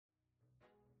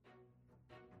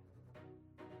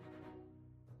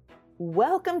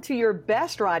Welcome to Your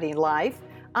Best Writing Life.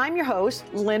 I'm your host,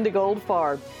 Linda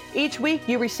Goldfarb. Each week,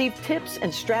 you receive tips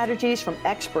and strategies from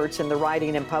experts in the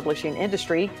writing and publishing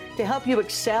industry to help you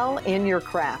excel in your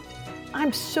craft.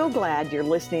 I'm so glad you're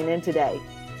listening in today.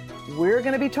 We're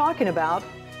going to be talking about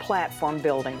platform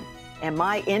building, and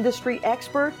my industry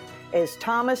expert is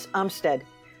Thomas Umstead.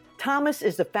 Thomas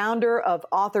is the founder of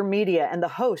Author Media and the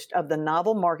host of the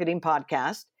Novel Marketing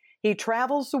Podcast. He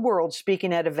travels the world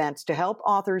speaking at events to help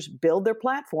authors build their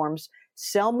platforms,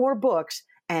 sell more books,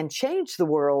 and change the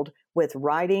world with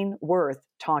writing worth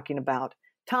talking about.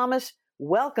 Thomas,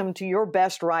 welcome to Your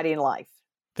Best Writing Life.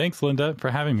 Thanks, Linda,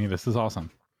 for having me. This is awesome.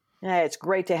 Yeah, it's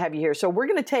great to have you here. So we're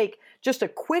going to take just a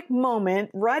quick moment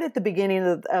right at the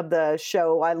beginning of the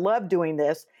show. I love doing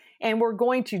this. And we're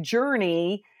going to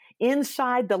journey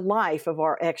inside the life of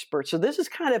our experts. So this is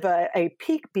kind of a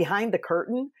peek behind the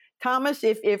curtain, Thomas,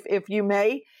 if you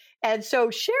may. And so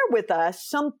share with us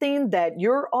something that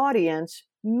your audience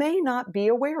may not be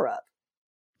aware of.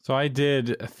 So I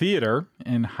did theater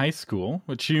in high school,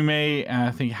 which you may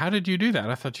think, how did you do that?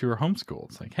 I thought you were homeschooled.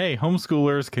 It's like, hey,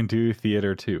 homeschoolers can do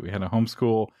theater too. We had a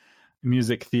homeschool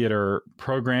music theater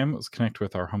program. It was connected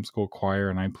with our homeschool choir,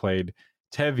 and I played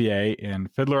Tevye in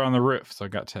Fiddler on the Roof. So I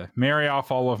got to marry off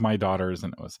all of my daughters,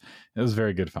 and it was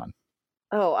very good fun.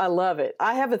 Oh, I love it.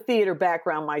 I have a theater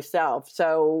background myself.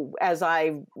 So as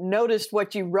I noticed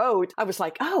what you wrote, I was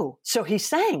like, oh, so he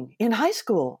sang in high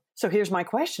school. So here's my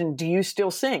question. Do you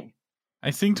still sing?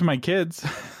 I sing to my kids.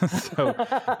 So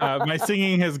my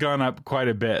singing has gone up quite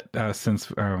a bit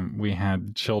since we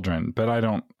had children, but I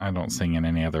don't sing in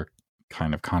any other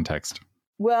kind of context.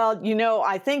 Well,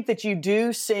 I think that you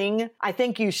do sing. I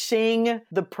think you sing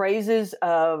the praises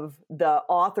of the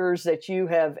authors that you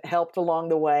have helped along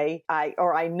the way.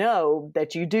 I know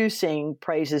that you do sing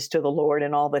praises to the Lord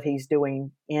and all that He's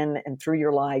doing in and through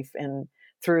your life and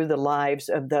through the lives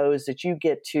of those that you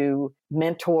get to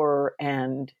mentor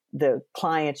and the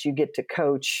clients you get to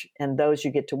coach and those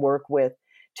you get to work with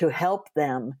to help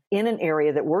them in an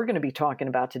area that we're going to be talking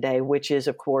about today, which is,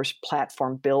 of course,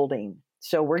 platform building.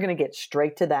 So we're going to get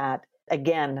straight to that.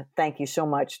 Again, thank you so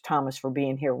much, Thomas, for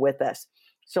being here with us.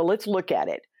 So let's look at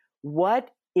it. What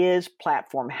is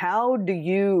platform? How do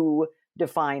you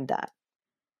define that?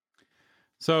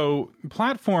 So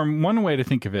platform, one way to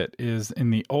think of it is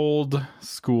in the old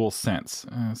school sense.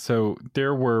 So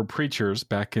there were preachers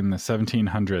back in the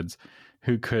 1700s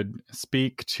who could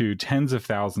speak to tens of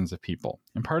thousands of people.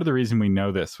 And part of the reason we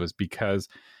know this was because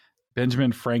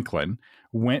Benjamin Franklin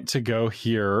went to go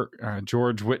hear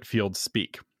George Whitefield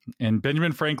speak. And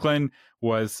Benjamin Franklin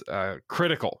was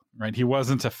critical, right? He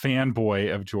wasn't a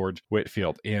fanboy of George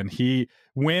Whitefield. And he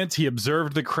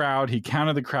observed the crowd, he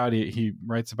counted the crowd. He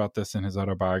writes about this in his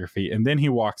autobiography. And then he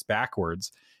walks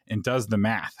backwards and does the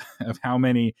math of how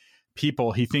many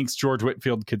people he thinks George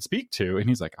Whitefield could speak to. And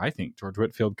he's like, I think George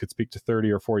Whitefield could speak to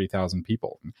 30 or 40,000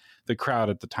 people. The crowd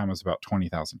at the time was about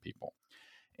 20,000 people.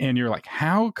 And you're like,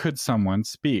 how could someone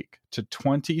speak to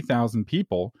 20,000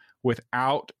 people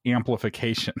without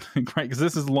amplification? Right? Because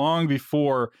this is long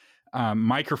before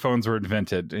microphones were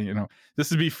invented.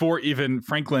 This is before even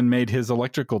Franklin made his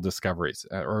electrical discoveries,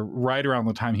 or right around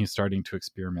the time he's starting to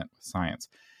experiment with science.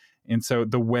 And so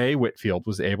the way Whitefield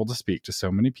was able to speak to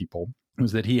so many people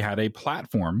was that he had a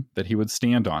platform that he would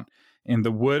stand on. And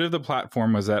the wood of the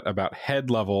platform was at about head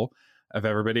level of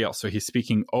everybody else. So he's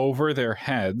speaking over their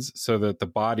heads so that the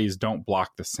bodies don't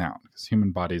block the sound, because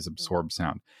human bodies absorb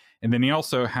sound. And then he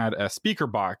also had a speaker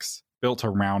box built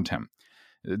around him.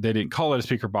 They didn't call it a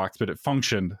speaker box, but it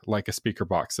functioned like a speaker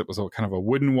box. It was kind of a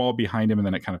wooden wall behind him, and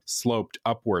then it kind of sloped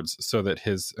upwards so that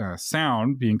his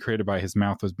sound being created by his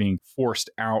mouth was being forced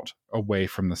out away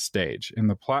from the stage. And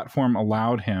the platform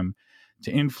allowed him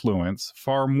to influence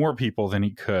far more people than he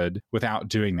could without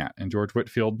doing that. And George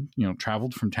Whitefield,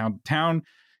 traveled from town to town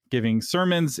giving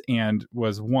sermons and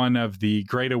was one of the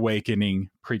Great Awakening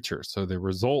preachers. So the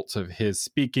results of his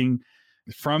speaking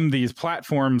from these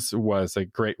platforms was a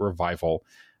great revival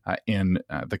in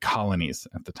the colonies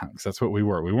at the time, because that's what we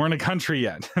were. We weren't a country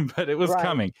yet, but it was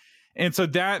coming. And so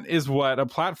that is what a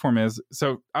platform is.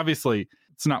 So obviously,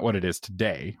 it's not what it is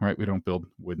today, right? We don't build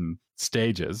wooden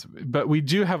stages, but we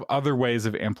do have other ways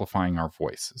of amplifying our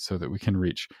voice so that we can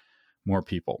reach more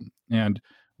people. And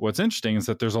what's interesting is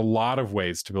that there's a lot of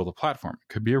ways to build a platform.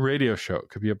 It could be a radio show. It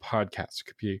could be a podcast. It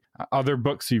could be other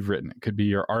books you've written. It could be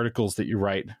your articles that you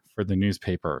write for the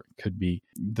newspaper. It could be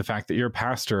the fact that you're a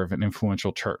pastor of an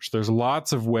influential church. There's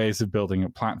lots of ways of building a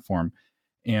platform.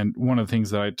 And one of the things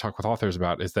that I talk with authors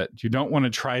about is that you don't want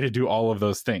to try to do all of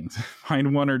those things.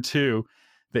 Find one or two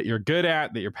that you're good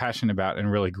at, that you're passionate about, and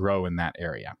really grow in that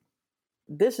area.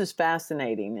 this is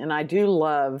fascinating. And I do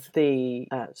love the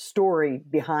story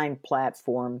behind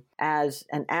Platform. As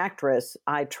an actress,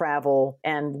 I travel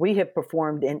and we have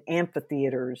performed in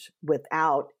amphitheaters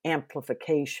without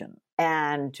amplification.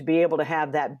 And to be able to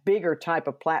have that bigger type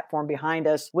of platform behind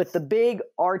us with the big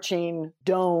arching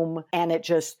dome, and it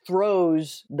just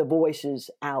throws the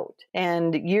voices out.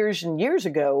 And years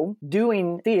ago,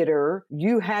 doing theater,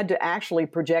 you had to actually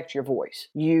project your voice.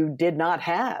 You did not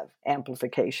have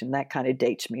amplification. That kind of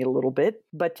dates me a little bit.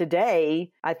 But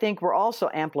today, I think we're also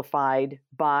amplified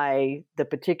by the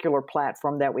particular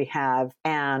platform that we have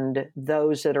and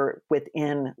those that are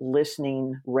within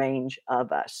listening range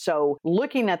of us. So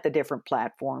looking at the different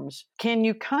platforms, can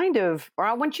you or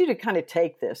I want you to kind of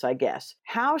take this, I guess.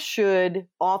 How should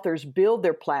authors build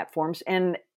their platforms,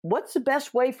 and what's the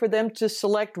best way for them to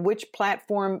select which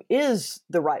platform is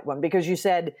the right one? Because you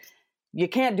said you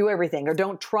can't do everything, or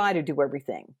don't try to do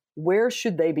everything. Where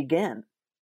should they begin?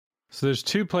 So there's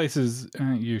two places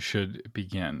you should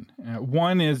begin.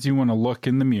 One is you want to look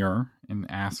in the mirror and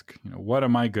ask, what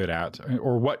am I good at?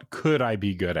 Or what could I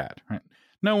be good at? Right?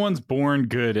 No one's born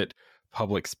good at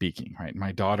public speaking, right?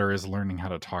 My daughter is learning how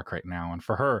to talk right now. And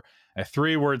for her, a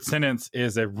 3-word sentence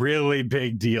is a really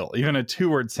big deal. Even a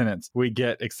 2-word sentence we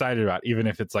get excited about, even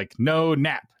if it's like no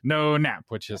nap,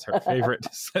 which is her favorite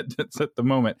sentence at the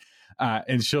moment.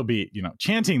 And she'll be,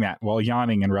 chanting that while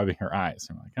yawning and rubbing her eyes.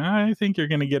 I'm like, I think you're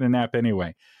going to get a nap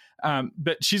anyway.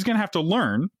 But she's going to have to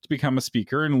learn to become a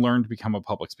speaker and learn to become a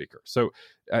public speaker. So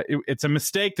it's a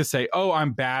mistake to say,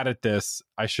 I'm bad at this,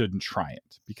 I shouldn't try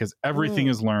it, because everything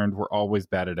is learned. We're always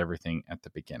bad at everything at the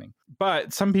beginning.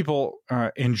 But some people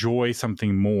enjoy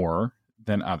something more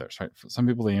than others, right? For some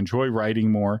people, they enjoy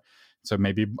writing more. So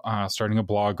maybe starting a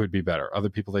blog would be better. Other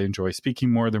people, they enjoy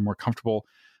speaking more. They're more comfortable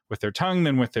with their tongue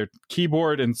than with their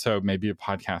keyboard. And so maybe a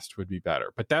podcast would be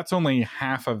better. But that's only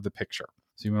half of the picture.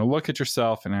 So you want to look at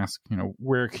yourself and ask,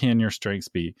 where can your strengths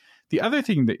be? The other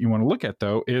thing that you want to look at,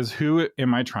 though, is who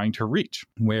am I trying to reach?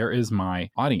 Where is my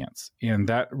audience? And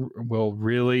that will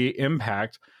really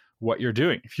impact what you're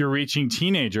doing. If you're reaching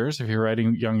teenagers, if you're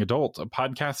writing young adults, a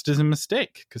podcast is a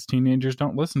mistake because teenagers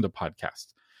don't listen to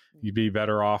podcasts. You'd be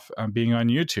better off being on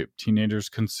YouTube. Teenagers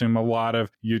consume a lot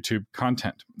of YouTube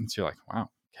content. And so you're like, wow,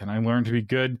 can I learn to be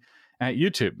good at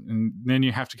YouTube? And then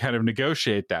you have to kind of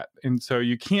negotiate that. And so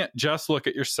you can't just look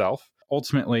at yourself.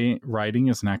 Ultimately, writing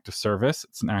is an act of service.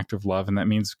 It's an act of love. And that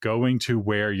means going to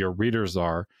where your readers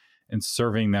are and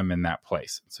serving them in that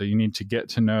place. So you need to get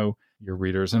to know your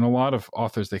readers. And a lot of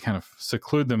authors, they kind of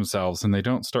seclude themselves and they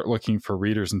don't start looking for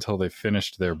readers until they've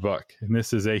finished their book. And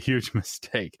this is a huge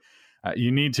mistake.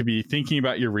 You need to be thinking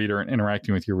about your reader and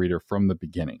interacting with your reader from the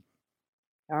beginning.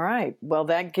 All right. Well,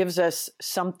 that gives us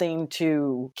something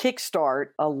to kickstart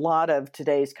a lot of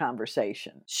today's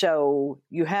conversation. So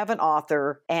you have an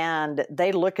author and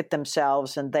they look at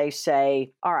themselves and they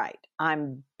say, all right,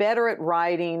 I'm better at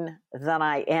writing than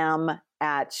I am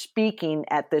at speaking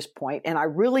at this point. And I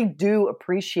really do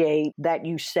appreciate that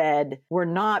you said we're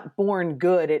not born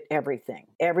good at everything.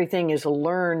 Everything is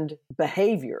learned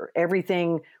behavior.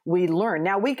 Everything we learn.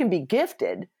 Now, we can be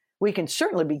gifted. We can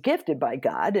certainly be gifted by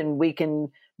God and we can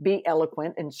be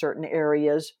eloquent in certain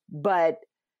areas, but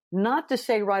not to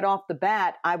say right off the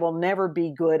bat, I will never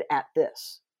be good at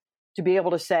this. To be able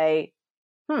to say,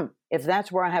 if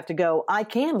that's where I have to go, I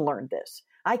can learn this.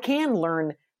 I can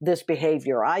learn this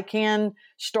behavior. I can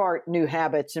start new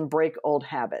habits and break old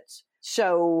habits.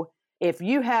 So if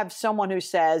you have someone who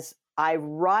says, I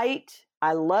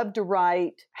love to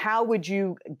write, how would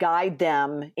you guide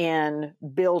them in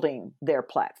building their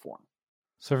platform?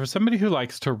 So for somebody who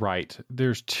likes to write,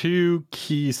 there's 2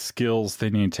 key skills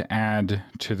they need to add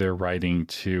to their writing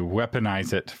to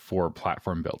weaponize it for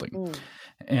platform building.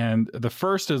 And the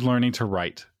first is learning to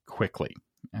write quickly.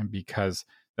 And because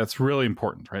that's really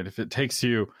important, right? If it takes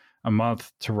you a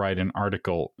month to write an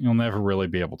article, you'll never really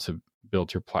be able to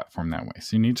build your platform that way.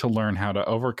 So you need to learn how to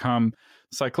overcome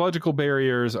psychological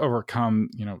barriers, overcome,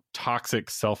 toxic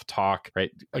self-talk,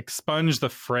 right? Expunge the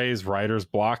phrase writer's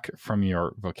block from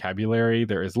your vocabulary.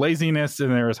 There is laziness and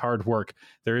there is hard work.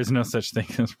 There is no such thing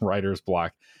as writer's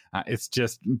block. It's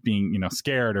just being,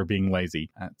 scared or being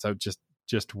lazy. So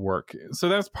just work. So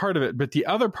that's part of it. But the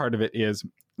other part of it is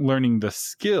learning the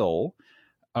skill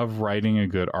of writing a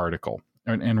good article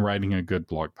and writing a good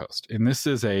blog post. And this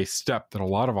is a step that a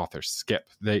lot of authors skip.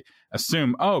 They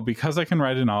assume, because I can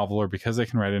write a novel or because I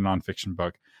can write a nonfiction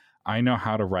book, I know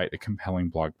how to write a compelling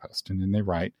blog post. And then they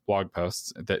write blog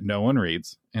posts that no one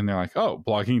reads. And they're like,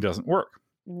 blogging doesn't work.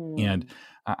 And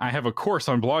I have a course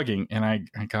on blogging, and I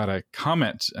got a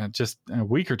comment just a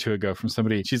week or two ago from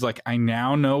somebody. She's like, I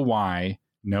now know why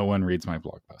no one reads my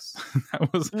blog posts.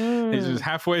 That was It was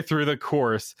halfway through the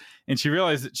course, and she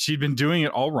realized that she'd been doing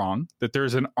it all wrong, that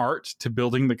there's an art to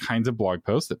building the kinds of blog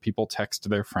posts that people text to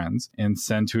their friends and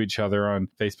send to each other on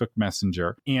Facebook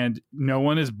Messenger. And no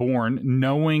one is born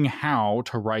knowing how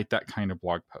to write that kind of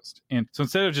blog post. And so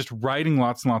instead of just writing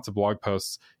lots and lots of blog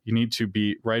posts, you need to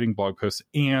be writing blog posts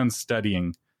and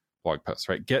studying blog posts,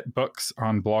 right? Get books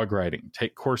on blog writing,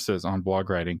 take courses on blog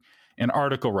writing, and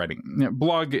article writing.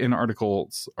 Blog and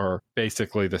articles are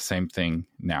basically the same thing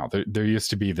now. There used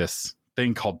to be this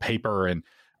thing called paper, and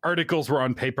articles were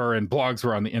on paper and blogs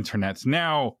were on the internet.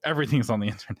 Now everything's on the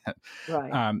internet.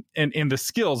 Right. And the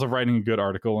skills of writing a good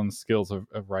article and the skills of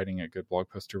writing a good blog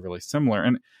post are really similar.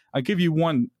 And I'll give you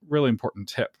one really important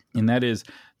tip, and that is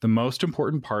the most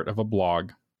important part of a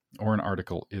blog or an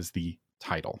article is the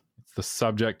title. It's the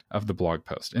subject of the blog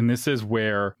post. And this is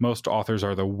where most authors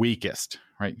are the weakest,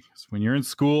 right? So when you're in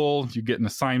school, you get an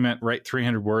assignment, write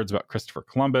 300 words about Christopher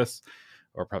Columbus,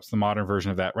 or perhaps the modern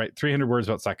version of that, write 300 words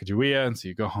about Sacagawea. And so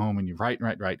you go home and you write.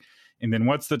 And then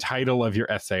what's the title of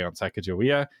your essay on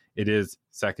Sacagawea? It is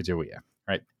Sacagawea,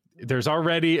 right? There's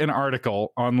already an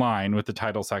article online with the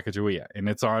title Sacagawea, and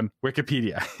it's on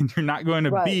Wikipedia. And you're not going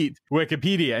to beat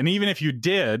Wikipedia. And even if you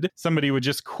did, somebody would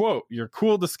just quote your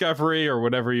cool discovery or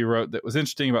whatever you wrote that was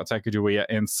interesting about Sacagawea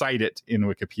and cite it in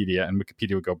Wikipedia, and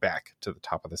Wikipedia would go back to the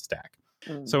top of the stack.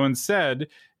 So instead,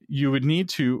 you would need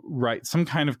to write some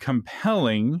kind of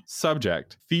compelling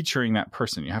subject featuring that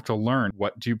person. You have to learn,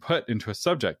 what do you put into a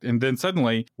subject? And then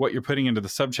suddenly what you're putting into the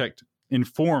subject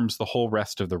informs the whole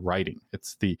rest of the writing.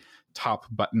 It's the top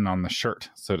button on the shirt,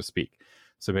 so to speak.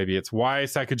 So maybe it's why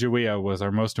Sacagawea was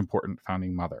our most important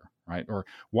founding mother, right? Or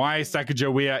why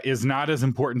Sacagawea is not as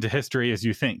important to history as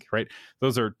you think, right?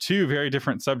 Those are two very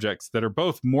different subjects that are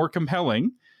both more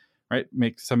compelling, right?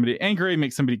 Make somebody angry,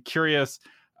 make somebody curious,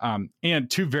 and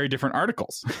two very different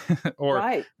articles.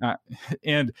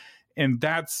 And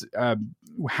that's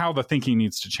how the thinking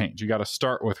needs to change. You got to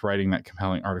start with writing that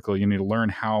compelling article. You need to learn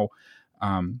how,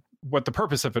 what the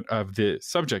purpose of the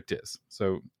subject is.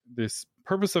 So this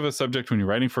purpose of a subject when you're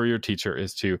writing for your teacher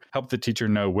is to help the teacher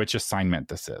know which assignment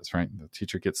this is, right? The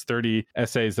teacher gets 30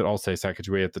 essays that all say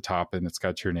Sacagawea at the top, and it's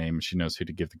got your name. She knows who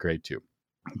to give the grade to.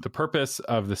 The purpose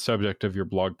of the subject of your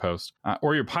blog post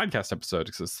or your podcast episode,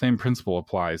 because the same principle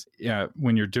applies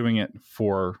when you're doing it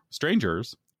for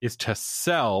strangers, is to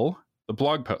sell the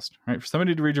blog post, right? For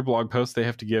somebody to read your blog post, they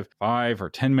have to give 5 or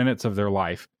 10 minutes of their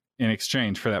life in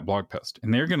exchange for that blog post.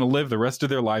 And they're going to live the rest of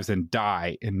their lives and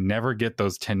die and never get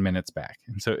those 10 minutes back.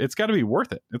 And so it's got to be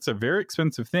worth it. It's a very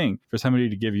expensive thing for somebody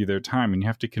to give you their time, and you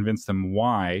have to convince them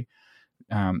why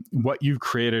what you've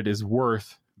created is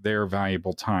worth their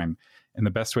valuable time. And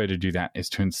the best way to do that is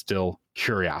to instill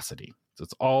curiosity. So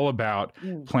it's all about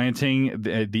planting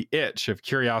the itch of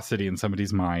curiosity in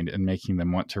somebody's mind and making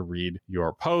them want to read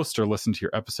your post or listen to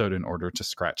your episode in order to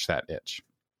scratch that itch.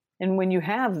 And when you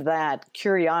have that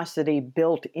curiosity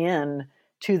built in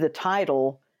to the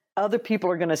title, other people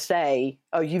are going to say,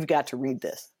 oh, you've got to read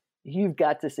this. You've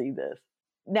got to see this.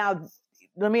 Now,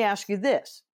 let me ask you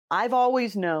this. I've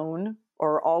always known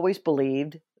or always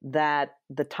believed that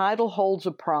the title holds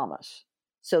a promise.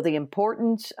 So the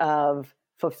importance of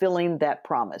fulfilling that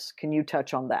promise. Can you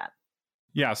touch on that?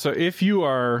 Yeah. So if you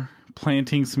are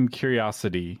planting some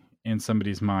curiosity in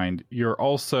somebody's mind, you're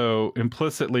also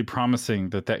implicitly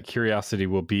promising that that curiosity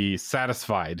will be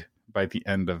satisfied by the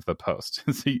end of the post.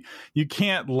 So you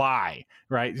can't lie,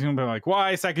 right? You're going to be like,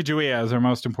 why Sacagawea is our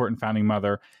most important founding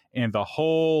mother, and the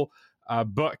whole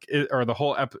book or the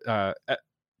whole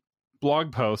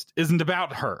blog post isn't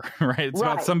about her, right? It's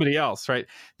about somebody else, right?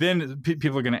 Then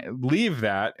people are going to leave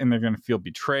that, and they're going to feel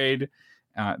betrayed.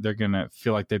 They're going to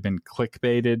feel like they've been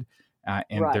clickbaited,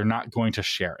 and they're not going to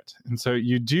share it. And so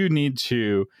you do need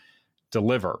to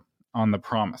deliver on the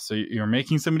promise. So you're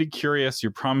making somebody curious.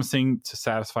 You're promising to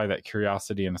satisfy that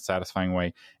curiosity in a satisfying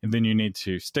way. And then you need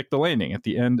to stick the landing. At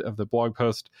the end of the blog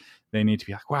post, they need to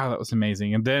be like, wow, that was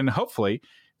amazing. And then hopefully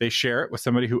they share it with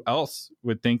somebody who else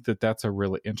would think that that's a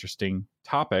really interesting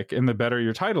topic. And the better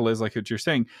your title is, like what you're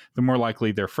saying, the more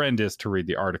likely their friend is to read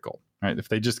the article, right? If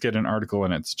they just get an article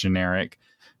and it's generic,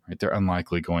 right, they're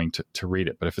unlikely going to read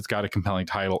it. But if it's got a compelling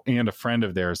title and a friend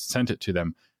of theirs sent it to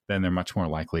them, then they're much more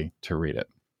likely to read it.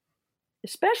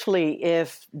 Especially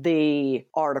if the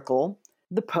article,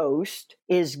 the post,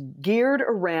 is geared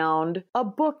around a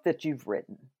book that you've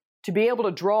written. To be able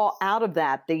to draw out of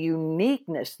that the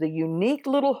uniqueness, the unique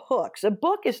little hooks. A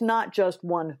book is not just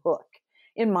one hook,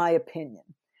 in my opinion.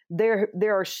 There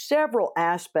are several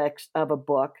aspects of a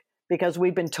book, because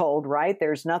we've been told, right,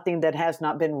 there's nothing that has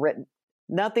not been written.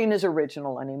 Nothing is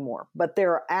original anymore. But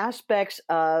there are aspects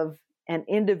of an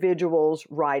individual's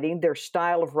writing, their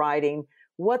style of writing,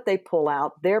 what they pull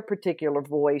out, their particular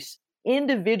voice,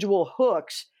 individual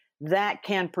hooks that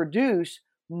can produce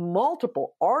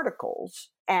multiple articles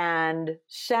and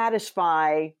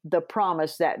satisfy the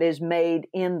promise that is made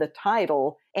in the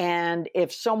title. And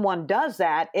if someone does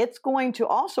that, it's going to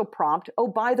also prompt, oh,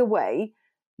 by the way,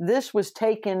 this was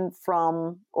taken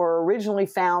from or originally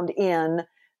found in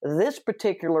this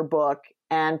particular book.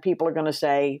 And people are going to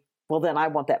say, well, then I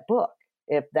want that book.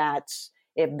 If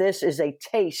this is a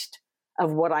taste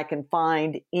of what I can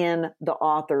find in the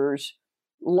author's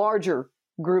larger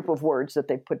group of words that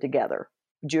they put together.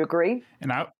 Would you agree?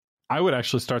 And I would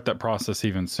actually start that process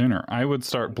even sooner. I would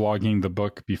start blogging the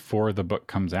book before the book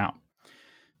comes out.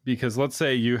 Because let's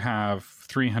say you have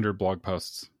 300 blog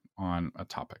posts on a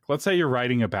topic. Let's say you're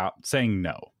writing about saying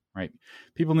no, right?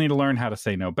 People need to learn how to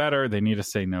say no better. They need to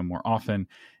say no more often.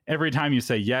 Every time you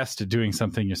say yes to doing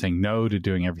something, you're saying no to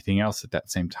doing everything else at that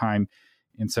same time.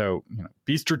 And so,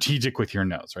 be strategic with your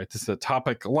no's, right? This is a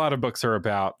topic a lot of books are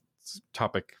about. It's a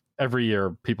topic every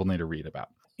year people need to read about.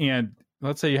 And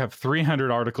let's say you have 300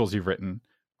 articles you've written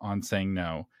on saying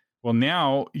no. Well,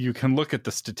 now you can look at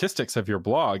the statistics of your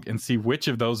blog and see which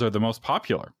of those are the most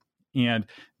popular. And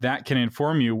that can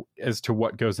inform you as to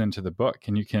what goes into the book.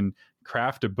 And you can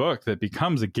craft a book that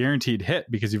becomes a guaranteed hit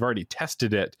because you've already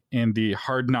tested it in the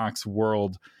hard knocks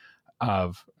world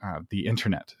of the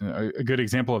internet. A good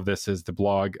example of this is the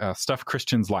blog Stuff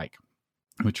Christians Like,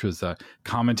 which was a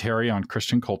commentary on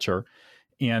Christian culture.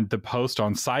 And the post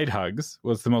on side hugs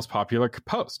was the most popular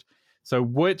post. So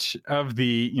which of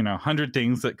the 100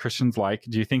 things that Christians like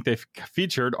do you think they've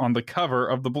featured on the cover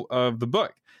of the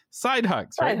book? Side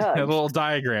hugs, right? Side hugs. A little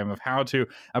diagram of how to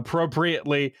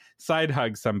appropriately side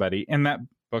hug somebody. And that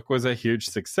book was a huge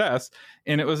success.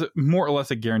 And it was more or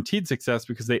less a guaranteed success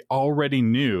because they already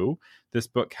knew this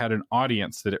book had an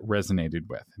audience that it resonated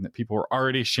with and that people were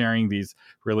already sharing these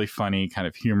really funny, kind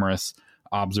of humorous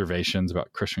observations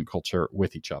about Christian culture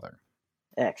with each other.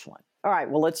 Excellent. All right.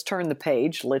 Well, let's turn the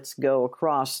page. Let's go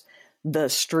across the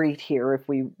street here, if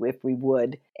we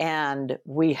would. And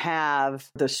we have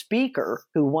the speaker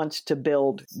who wants to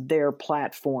build their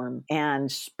platform,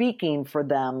 and speaking for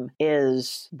them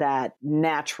is that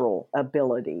natural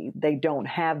ability. They don't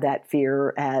have that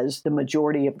fear as the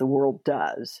majority of the world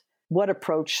does. What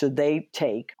approach should they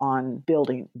take on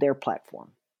building their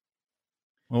platform?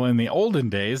 Well, in the olden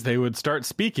days, they would start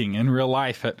speaking in real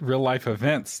life at real life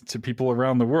events to people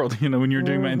around the world. When you're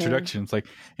doing my introduction, it's like,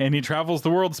 and he travels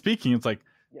the world speaking. It's like,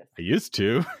 yes. I used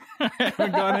to. I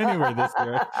haven't gone anywhere this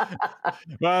year.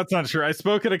 Well, that's not true. I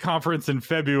spoke at a conference in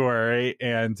February,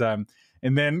 and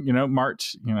then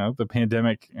March. The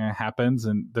pandemic happens,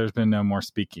 and there's been no more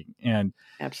speaking. And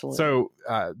absolutely. So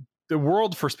the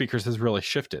world for speakers has really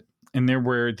shifted. And there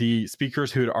were the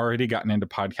speakers who had already gotten into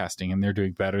podcasting and they're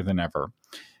doing better than ever.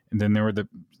 And then there were the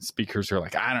speakers who are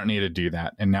like, I don't need to do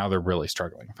that. And now they're really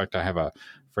struggling. In fact, I have a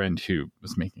friend who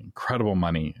was making incredible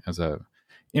money as a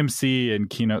MC and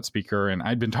keynote speaker. And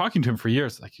I'd been talking to him for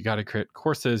years, like, you got to create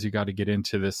courses. You got to get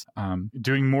into this,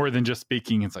 doing more than just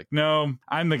speaking. It's like, no,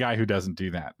 I'm the guy who doesn't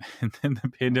do that. And then the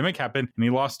pandemic happened and he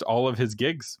lost all of his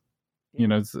gigs.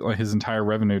 His entire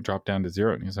revenue dropped down to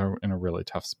zero and he's in a really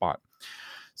tough spot.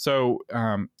 So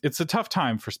it's a tough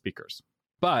time for speakers,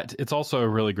 but it's also a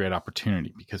really great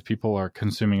opportunity because people are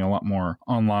consuming a lot more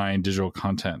online digital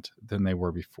content than they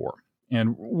were before.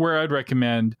 And where I'd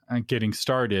recommend getting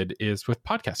started is with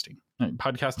podcasting.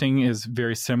 Podcasting is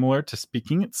very similar to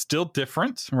speaking. It's still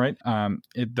different, right?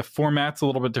 The format's a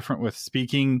little bit different with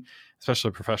speaking,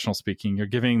 especially professional speaking. You're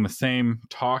giving the same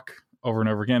talk over and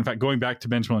over again. In fact, going back to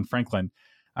Benjamin Franklin,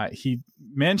 he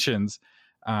mentions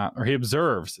or he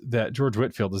observes that George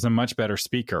Whitefield is a much better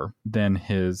speaker than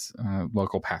his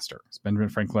local pastor. So Benjamin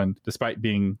Franklin, despite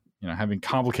being, having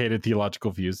complicated theological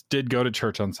views, did go to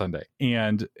church on Sunday.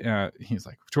 And he's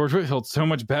like, George Whitefield's so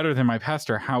much better than my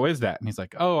pastor. How is that? And he's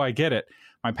like, oh, I get it.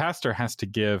 My pastor has to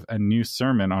give a new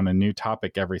sermon on a new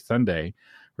topic every Sunday,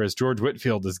 whereas George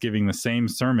Whitefield is giving the same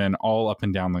sermon all up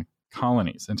and down the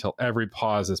colonies until every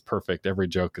pause is perfect, every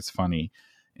joke is funny,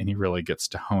 and he really gets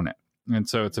to hone it. And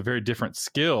so it's a very different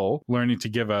skill learning to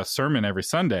give a sermon every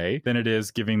Sunday than it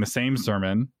is giving the same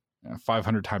sermon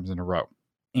 500 times in a row.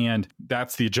 And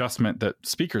that's the adjustment that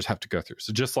speakers have to go through.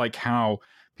 So just like how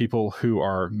people who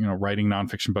are, writing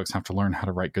nonfiction books have to learn how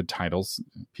to write good titles,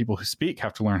 people who speak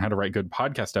have to learn how to write good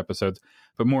podcast episodes.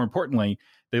 But more importantly,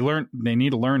 they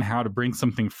need to learn how to bring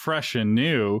something fresh and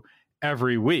new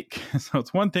every week. So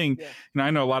it's one thing, I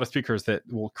know a lot of speakers that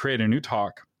will create a new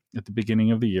talk at the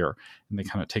beginning of the year and they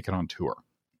kind of take it on tour.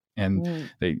 And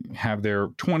they have their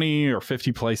 20 or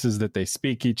 50 places that they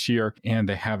speak each year, and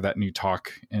they have that new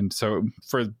talk. And so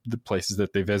for the places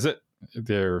that they visit,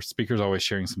 their speakers are always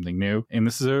sharing something new. And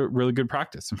this is a really good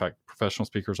practice. In fact, professional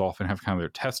speakers often have kind of their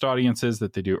test audiences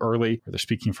that they do early, where they're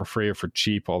speaking for free or for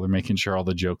cheap while they're making sure all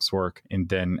the jokes work. And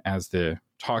then as the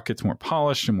talk gets more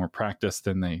polished and more practiced,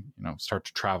 then they, start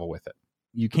to travel with it.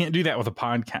 You can't do that with a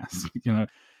podcast.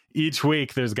 Each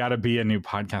week there's got to be a new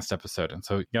podcast episode. And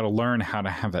so you got to learn how to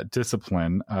have that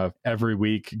discipline of every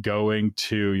week going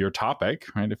to your topic,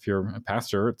 right? If you're a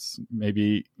pastor, it's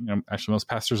maybe, actually most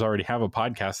pastors already have a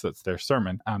podcast that's their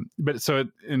sermon. But so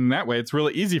in that way, it's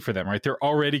really easy for them, right? They're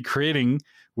already creating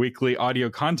weekly audio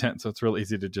content. So it's really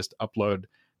easy to just upload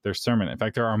their sermon. In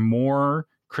fact, there are more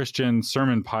Christian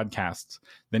sermon podcasts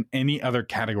than any other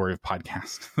category of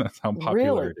podcast. That's how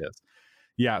popular it is.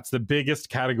 Yeah, it's the biggest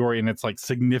category, and it's like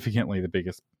significantly the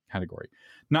biggest category.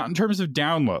 Not in terms of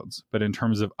downloads, but in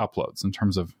terms of uploads, in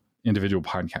terms of individual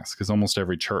podcasts, because almost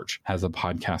every church has a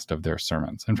podcast of their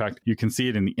sermons. In fact, you can see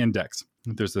it in the index.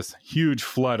 There's this huge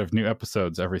flood of new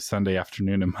episodes every Sunday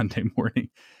afternoon and Monday morning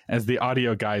as the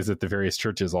audio guys at the various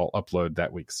churches all upload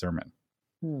that week's sermon.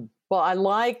 Well, I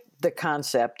like the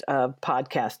concept of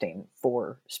podcasting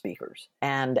for speakers.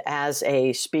 And as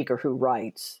a speaker who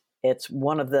writes, it's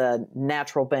one of the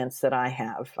natural bents that I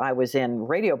have. I was in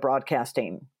radio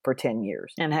broadcasting for 10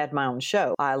 years and had my own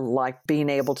show. I like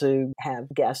being able to have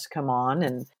guests come on,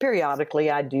 and periodically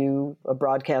I do a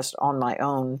broadcast on my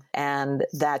own. And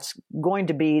that's going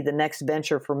to be the next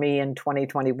venture for me in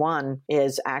 2021,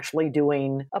 is actually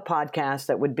doing a podcast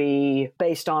that would be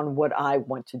based on what I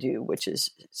want to do, which is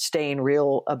staying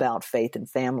real about faith and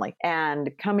family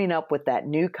and coming up with that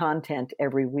new content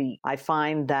every week. I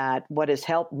find that what has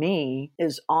helped me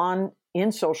is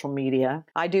in social media,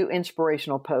 I do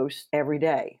inspirational posts every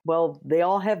day. Well, they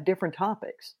all have different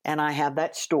topics, and I have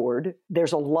that stored.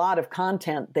 There's a lot of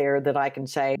content there that I can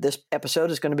say, this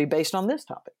episode is going to be based on this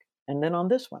topic, and then on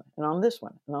this one, and on this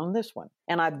one, and on this one.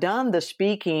 And I've done the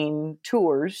speaking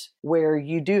tours where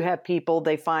you do have people,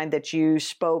 they find that you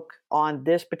spoke on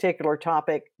this particular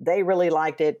topic. They really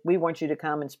liked it. We want you to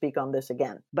come and speak on this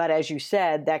again. But as you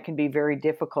said, that can be very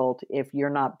difficult if you're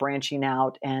not branching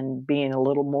out and being a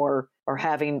little more, or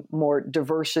having more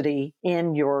diversity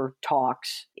in your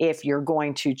talks if you're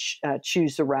going to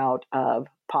choose the route of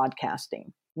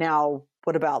podcasting. Now,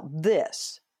 what about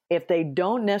this? If they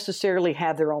don't necessarily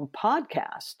have their own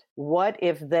podcast, what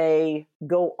if they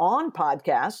go on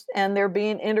podcasts and they're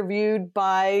being interviewed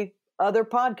by other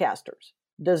podcasters?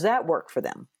 Does that work for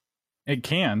them? It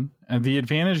can. And the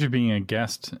advantage of being a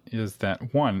guest is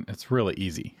that, one, it's really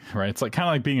easy, right? It's like kind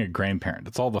of like being a grandparent.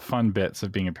 It's all the fun bits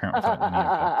of being a parent without any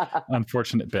of the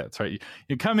unfortunate bits, right?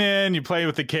 You come in, you play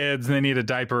with the kids, and they need a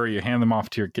diaper. You hand them off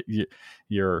to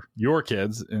your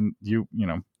kids, and you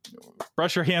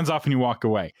brush your hands off and you walk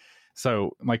away.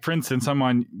 So, like, for instance, I'm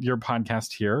on your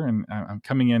podcast here, and I'm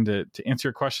coming in to answer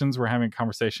your questions. We're having a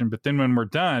conversation. But then when we're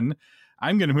done,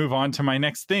 I'm going to move on to my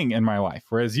next thing in my life.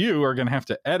 Whereas you are going to have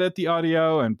to edit the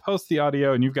audio and post the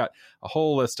audio, and you've got a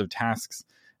whole list of tasks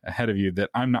ahead of you that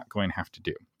I'm not going to have to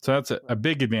do. So that's a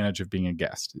big advantage of being a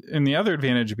guest. And the other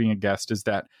advantage of being a guest is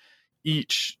that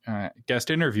each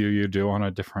guest interview you do on a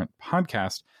different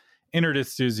podcast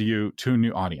introduces you to a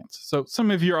new audience. So some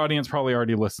of your audience probably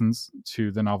already listens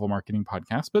to the Novel Marketing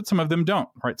Podcast, but some of them don't,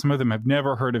 right? Some of them have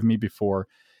never heard of me before.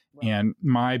 And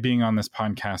my being on this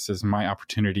podcast is my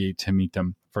opportunity to meet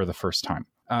them for the first time.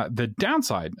 The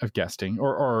downside of guesting,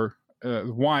 or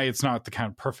why it's not the kind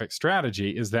of perfect strategy,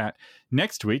 is that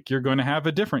next week you're going to have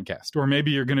a different guest, or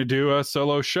maybe you're going to do a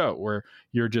solo show where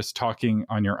you're just talking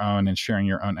on your own and sharing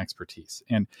your own expertise.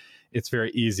 And it's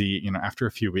very easy, after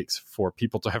a few weeks, for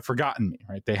people to have forgotten me,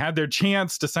 right? They had their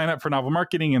chance to sign up for Novel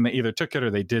Marketing and they either took it or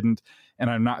they didn't. And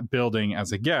I'm not building,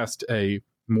 as a guest, a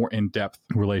more in-depth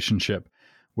relationship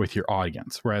with your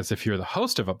audience. Whereas if you're the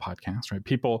host of a podcast, right,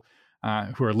 people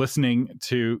who are listening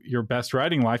to Your Best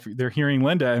Writing Life, they're hearing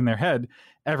Linda in their head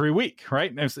every week,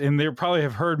 right? And they probably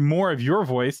have heard more of your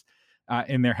voice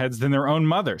in their heads than their own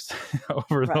mothers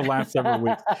over the last several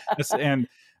weeks. And,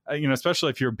 especially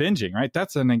if you're binging, right?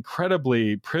 That's an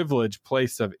incredibly privileged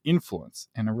place of influence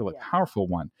and a really powerful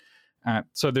one.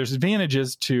 So there's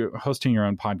advantages to hosting your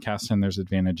own podcast, and there's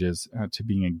advantages to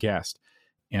being a guest.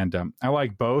 And I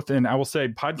like both. And I will say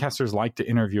podcasters like to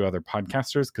interview other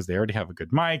podcasters because they already have a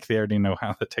good mic. They already know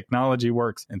how the technology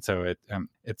works. And so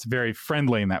it's very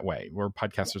friendly in that way, where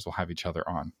podcasters will have each other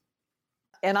on.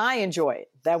 and I enjoy it.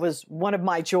 That was one of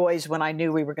my joys when I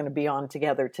knew we were going to be on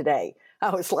together today. I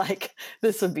was like,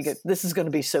 this will be good. This is going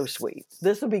to be so sweet.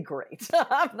 This will be great.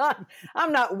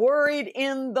 I'm not worried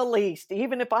in the least.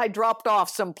 Even if I dropped off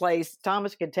someplace,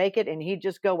 Thomas could take it and he'd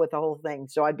just go with the whole thing.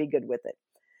 So I'd be good with it.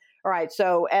 All right.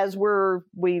 So as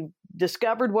we've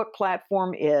discovered what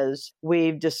platform is,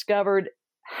 we've discovered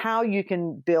how you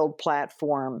can build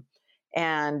platform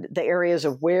and the areas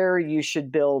of where you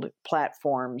should build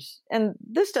platforms. And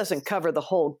this doesn't cover the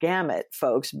whole gamut,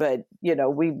 folks, but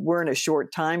we're in a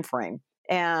short time frame.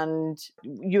 And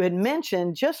you had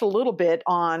mentioned just a little bit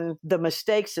on the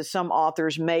mistakes that some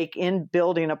authors make in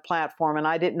building a platform. And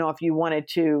I didn't know if you wanted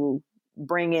to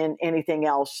bring in anything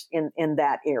else in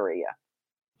that area.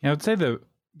 Yeah, I would say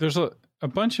there's a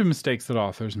bunch of mistakes that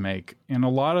authors make, and a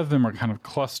lot of them are kind of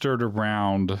clustered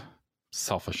around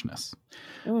selfishness,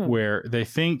 where they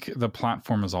think the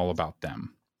platform is all about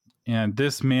them. And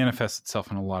this manifests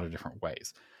itself in a lot of different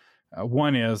ways.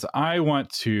 One is, I want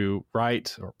to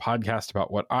write or podcast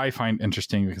about what I find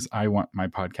interesting because I want my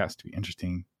podcast to be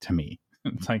interesting to me.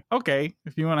 It's like, okay,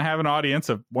 if you want to have an audience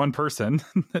of one person,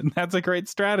 then that's a great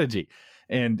strategy.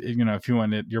 And, if you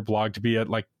want your blog to be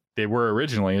like they were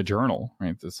originally, a journal,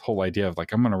 right? This whole idea of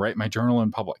like, I'm going to write my journal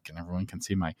in public and everyone can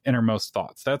see my innermost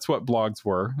thoughts. That's what blogs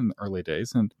were in the early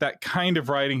days. And that kind of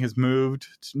writing has moved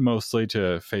mostly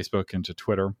to Facebook and to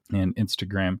Twitter and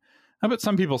Instagram. But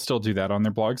some people still do that on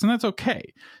their blogs, and that's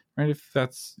okay, right? If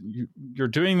that's you're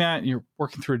doing that, you're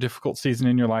working through a difficult season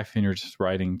in your life and you're just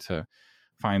writing to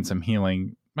find some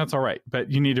healing, that's all right.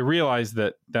 But you need to realize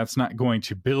that that's not going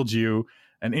to build you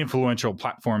an influential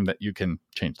platform that you can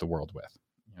change the world with.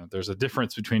 There's a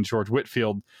difference between George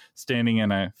Whitefield standing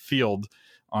in a field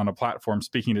on a platform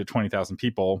speaking to 20,000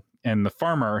 people and the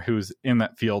farmer who's in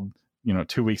that field,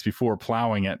 2 weeks before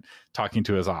plowing it, talking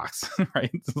to his ox, right?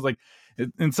 It's like,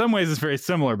 in some ways it's very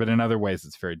similar, but in other ways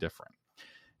it's very different.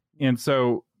 And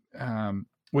so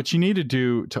what you need to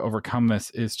do to overcome this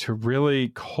is to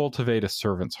really cultivate a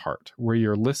servant's heart where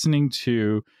you're listening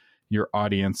to your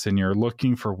audience and you're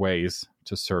looking for ways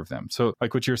to serve them. So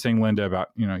like what you were saying, Linda, about,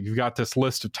 you've got this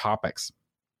list of topics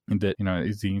and that,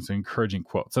 these encouraging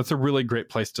quotes. That's a really great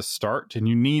place to start. And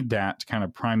you need that to kind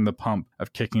of prime the pump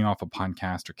of kicking off a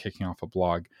podcast or kicking off a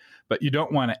blog. But you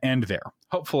don't want to end there.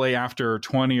 Hopefully after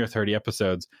 20 or 30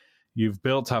 episodes, you've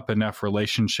built up enough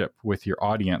relationship with your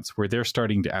audience where they're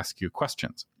starting to ask you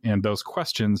questions. And those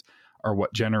questions are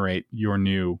what generate your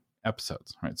new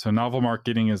episodes, right? So Novel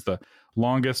Marketing is the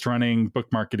longest running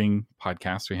book marketing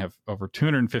podcast. We have over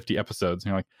 250 episodes. And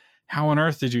you're like, how on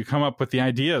earth did you come up with the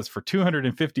ideas for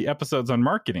 250 episodes on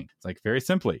marketing? It's like, very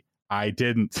simply, I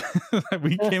didn't.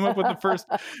 We came up with the first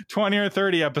 20 or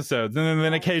 30 episodes. And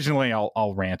then occasionally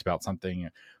I'll rant about something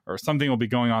or something will be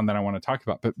going on that I want to talk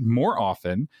about. But more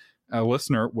often, a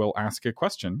listener will ask a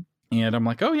question and I'm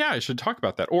like, oh yeah, I should talk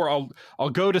about that. Or I'll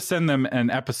go to send them an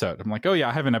episode. I'm like, oh yeah,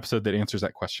 I have an episode that answers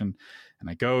that question. And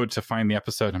I go to find the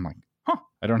episode. I'm like,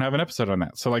 I don't have an episode on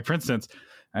that. So like, for instance,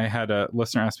 I had a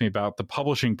listener ask me about the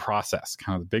publishing process,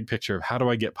 kind of the big picture of how do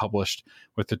I get published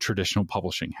with the traditional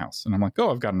publishing house? And I'm like, oh,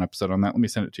 I've got an episode on that. Let me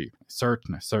send it to you. I search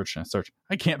and I search and I search.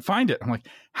 I can't find it. I'm like,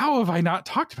 how have I not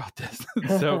talked about this?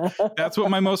 So that's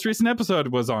what my most recent episode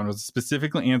was on, was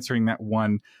specifically answering that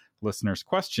one listener's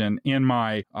question. And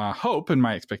my hope and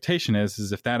my expectation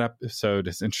is if that episode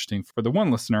is interesting for the one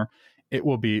listener, it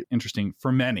will be interesting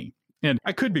for many. And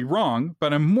I could be wrong,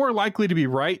 but I'm more likely to be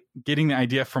right getting the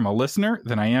idea from a listener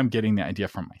than I am getting the idea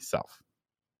from myself.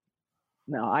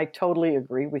 No, I totally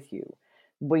agree with you.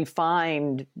 We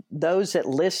find those that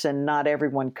listen, not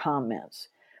everyone comments,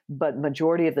 but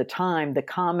majority of the time, the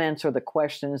comments or the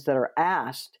questions that are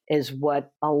asked is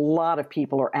what a lot of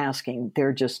people are asking.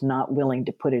 They're just not willing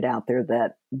to put it out there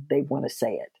that they want to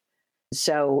say it.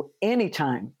 So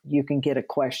anytime you can get a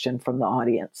question from the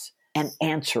audience and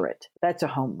answer it, that's a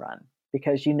home run,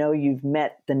 because you've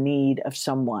met the need of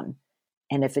someone.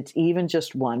 And if it's even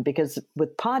just one, because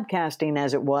with podcasting,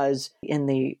 as it was in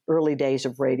the early days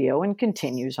of radio and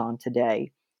continues on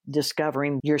today,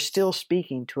 discovering you're still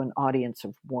speaking to an audience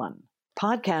of one.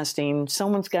 Podcasting,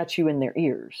 someone's got you in their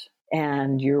ears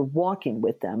and you're walking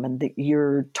with them and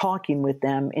you're talking with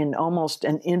them in almost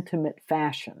an intimate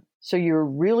fashion. So you're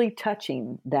really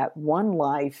touching that one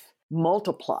life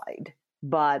multiplied.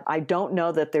 But I don't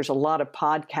know that there's a lot of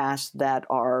podcasts that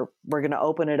we're going to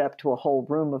open it up to a whole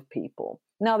room of people.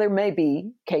 Now, there may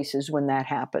be cases when that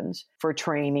happens for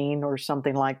training or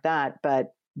something like that,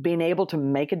 but being able to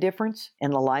make a difference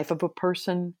in the life of a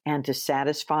person and to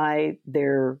satisfy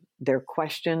their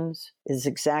questions is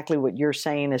exactly what you're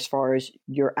saying as far as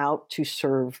you're out to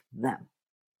serve them.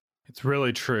 It's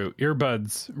really true.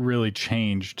 Earbuds really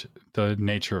changed the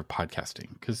nature of podcasting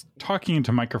because talking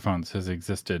into microphones has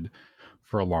existed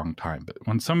for a long time. But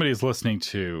when somebody is listening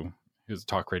to his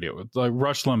talk radio, like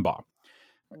Rush Limbaugh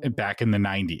back in the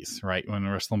 90s, right, when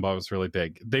Rush Limbaugh was really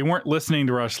big, they weren't listening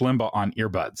to Rush Limbaugh on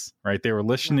earbuds, right? They were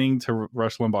listening to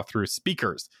Rush Limbaugh through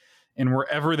speakers. And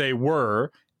wherever they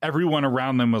were, everyone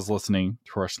around them was listening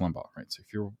to Rush Limbaugh, right? So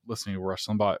if you're listening to Rush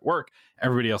Limbaugh at work,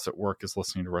 everybody else at work is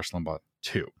listening to Rush Limbaugh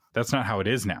too. That's not how it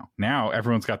is now. Now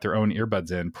everyone's got their own earbuds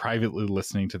in, privately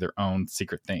listening to their own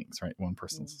secret things, right? One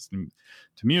person's listening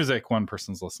to music, one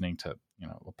person's listening to,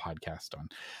 a podcast on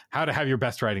how to have your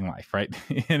best writing life, right?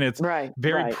 And it's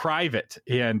very private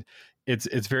and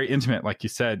it's very intimate, like you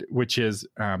said, which is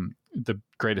the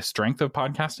greatest strength of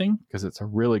podcasting because it's a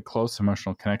really close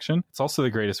emotional connection. It's also the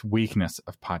greatest weakness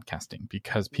of podcasting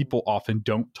because people often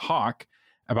don't talk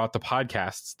about the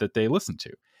podcasts that they listen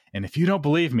to. And if you don't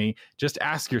believe me, just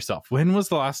ask yourself, when was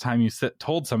the last time you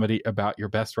told somebody about your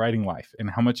best writing life and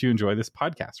how much you enjoy this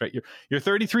podcast, right? You're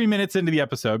 33 minutes into the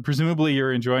episode. Presumably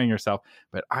you're enjoying yourself.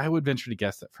 But I would venture to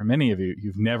guess that for many of you,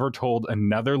 you've never told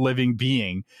another living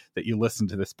being that you listen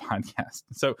to this podcast.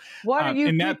 So what are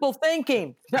you people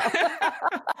thinking?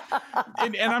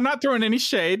 and I'm not throwing any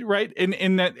shade, right? I'm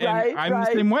the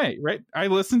same way, right? I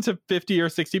listen to 50 or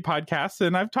 60 podcasts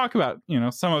and I've talked about,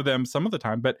 some of them some of the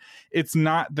time, but it's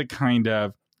not the kind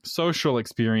of social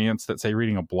experience that, say,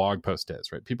 reading a blog post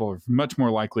is, right? People are much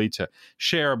more likely to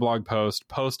share a blog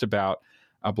post about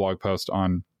a blog post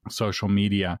on social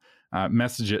media,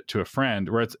 message it to a friend,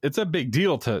 where it's a big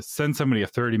deal to send somebody a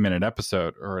 30-minute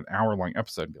episode or an hour-long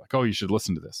episode and be like, oh, you should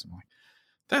listen to this. I'm like,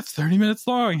 that's 30 minutes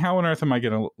long. How on earth am I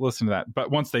going to listen to that?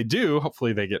 But once they do,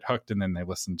 hopefully they get hooked and then they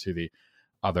listen to the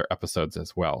other episodes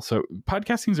as well. So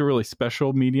podcasting is a really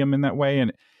special medium in that way.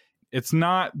 And it's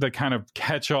not the kind of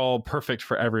catch-all perfect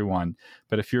for everyone,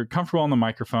 but if you're comfortable on the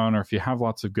microphone or if you have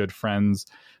lots of good friends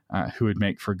who would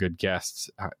make for good guests,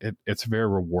 it's a very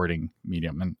rewarding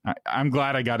medium. And I'm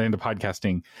glad I got into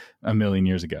podcasting a million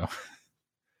years ago.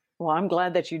 Well, I'm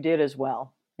glad that you did as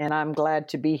well. And I'm glad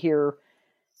to be here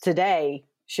today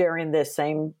sharing this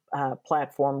same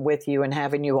platform with you and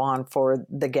having you on for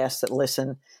the guests that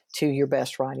listen to Your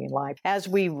Best Writing Life. As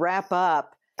we wrap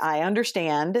up, I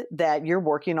understand that you're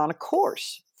working on a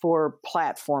course for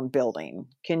platform building.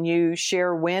 Can you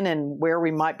share when and where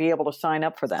we might be able to sign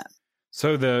up for that?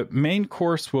 So the main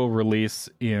course will release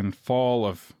in fall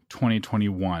of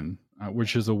 2021,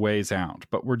 which is a ways out,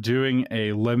 but we're doing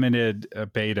a limited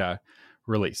beta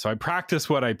release. So I practice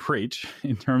what I preach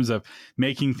in terms of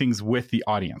making things with the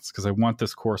audience, because I want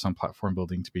this course on platform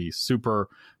building to be super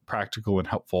practical and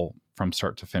helpful from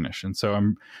start to finish. And so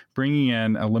I'm bringing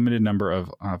in a limited number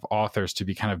of authors to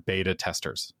be kind of beta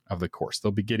testers of the course.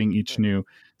 They'll be getting each new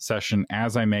session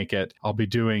as I make it. I'll be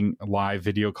doing live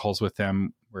video calls with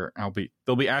them where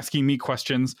they'll be asking me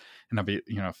questions, and I'll be,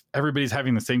 if everybody's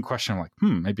having the same question, I'm like,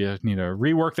 maybe I need to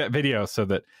rework that video so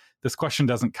that this question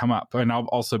doesn't come up. And I'll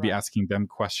also be asking them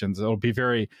questions. It'll be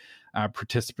very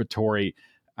participatory.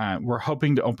 We're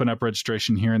hoping to open up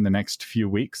registration here in the next few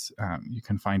weeks. You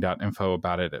can find out info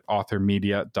about it at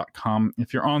authormedia.com.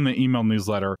 If you're on the email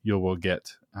newsletter, you will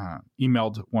get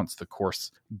emailed once the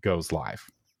course goes live.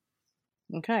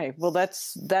 Okay. Well,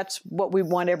 that's what we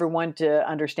want everyone to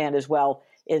understand as well,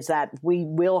 is that we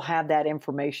will have that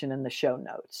information in the show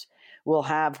notes. We'll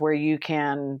have where you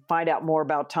can find out more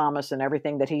about Thomas and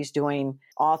everything that he's doing,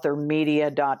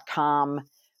 authormedia.com.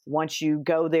 Once you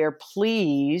go there,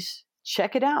 please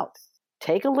check it out.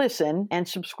 Take a listen and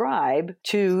subscribe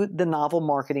to the Novel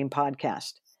Marketing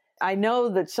Podcast. I know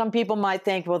that some people might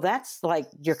think, well, that's like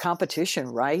your competition,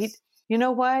 right? You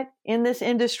know what? In this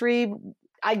industry,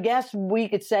 I guess we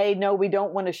could say, no, we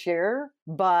don't want to share,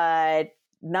 but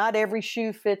not every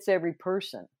shoe fits every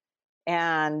person.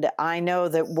 And I know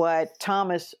that what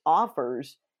Thomas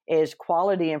offers is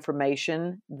quality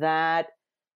information that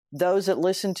those that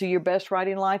listen to Your Best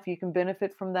Writing Life, you can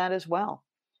benefit from that as well.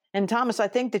 And Thomas, I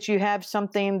think that you have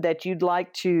something that you'd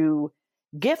like to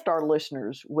gift our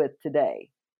listeners with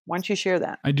today. Why don't you share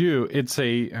that? I do. It's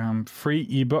a free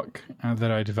ebook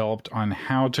that I developed on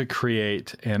how to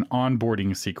create an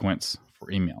onboarding sequence for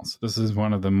emails. This is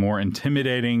one of the more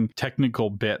intimidating technical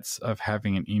bits of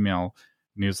having an email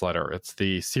newsletter. It's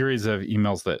the series of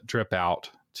emails that drip out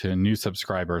to new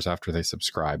subscribers after they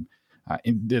subscribe.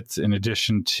 It's in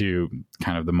addition to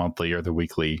kind of the monthly or the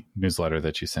weekly newsletter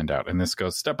that you send out. And this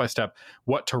goes step by step,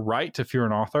 what to write if you're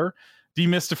an author,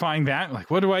 demystifying that. Like,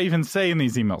 what do I even say in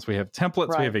these emails? We have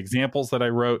templates, we have examples that I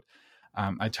wrote.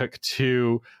 I took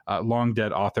two long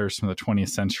dead authors from the 20th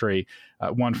century,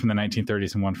 one from the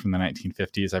 1930s and one from the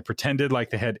 1950s. I pretended like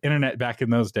they had internet back in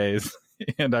those days,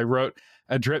 and I wrote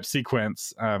a drip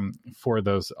sequence for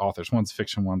those authors. One's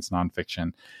fiction, one's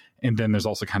nonfiction. And then there's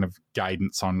also kind of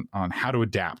guidance on how to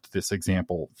adapt this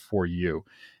example for you.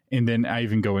 And then I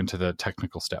even go into the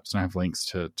technical steps, and I have links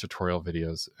to tutorial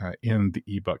videos in the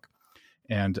ebook.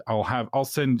 And I'll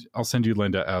send you,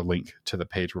 Linda, a link to the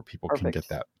page where people can get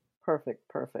that. Perfect.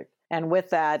 And with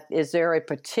that, is there a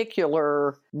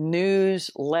particular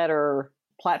newsletter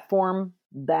platform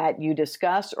that you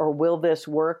discuss, or will this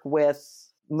work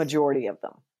with majority of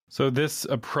them? So this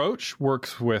approach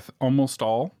works with almost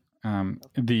all.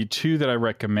 The two that I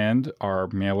recommend are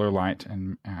MailerLite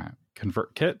and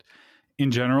ConvertKit. In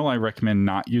general, I recommend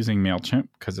not using MailChimp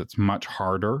because it's much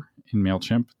harder in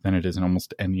MailChimp than it is in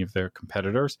almost any of their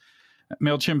competitors.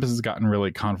 MailChimp has gotten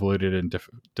really convoluted and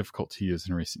difficult to use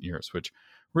in recent years, which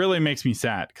really makes me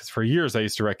sad because for years I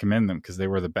used to recommend them because they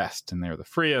were the best and they were the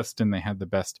freest and they had the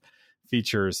best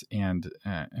features. And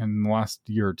in the last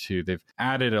year or two, they've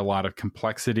added a lot of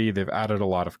complexity. They've added a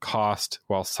lot of cost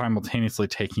while simultaneously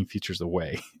taking features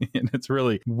away. And it's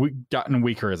really gotten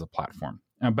weaker as a platform.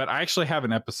 But I actually have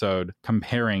an episode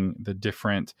comparing the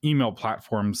different email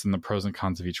platforms and the pros and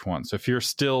cons of each one. So if you're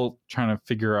still trying to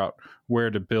figure out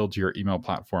where to build your email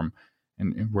platform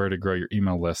and where to grow your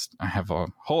email list, I have a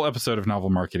whole episode of Novel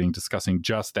Marketing discussing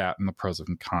just that and the pros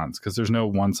and cons, because there's no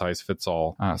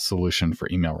one-size-fits-all solution for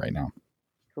email right now.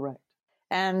 Correct.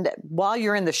 And while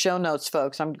you're in the show notes,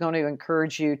 folks, I'm going to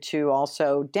encourage you to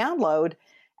also download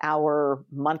our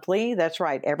monthly. That's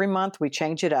right. Every month we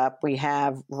change it up. We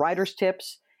have writer's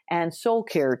tips and soul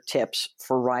care tips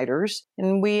for writers.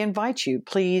 And we invite you,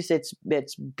 please. It's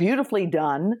beautifully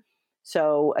done.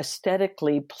 So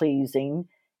aesthetically pleasing.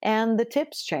 And the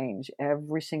tips change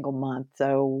every single month.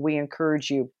 So we encourage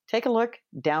you, take a look,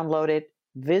 download it,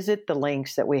 visit the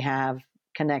links that we have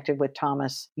connected with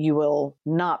Thomas. You will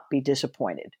not be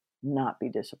disappointed. Not be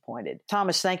disappointed.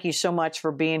 Thomas, thank you so much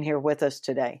for being here with us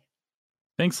today.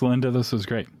 Thanks, Linda. This was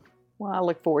great. Well, I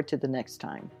look forward to the next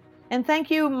time. And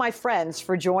thank you, my friends,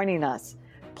 for joining us.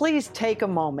 Please take a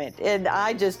moment, and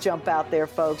I just jump out there,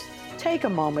 folks. Take a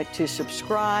moment to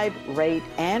subscribe, rate,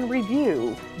 and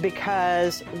review,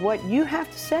 because what you have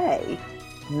to say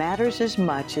matters as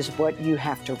much as what you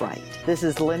have to write. This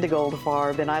is Linda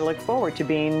Goldfarb, and I look forward to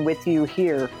being with you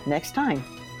here next time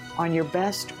on Your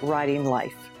Best Writing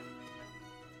Life.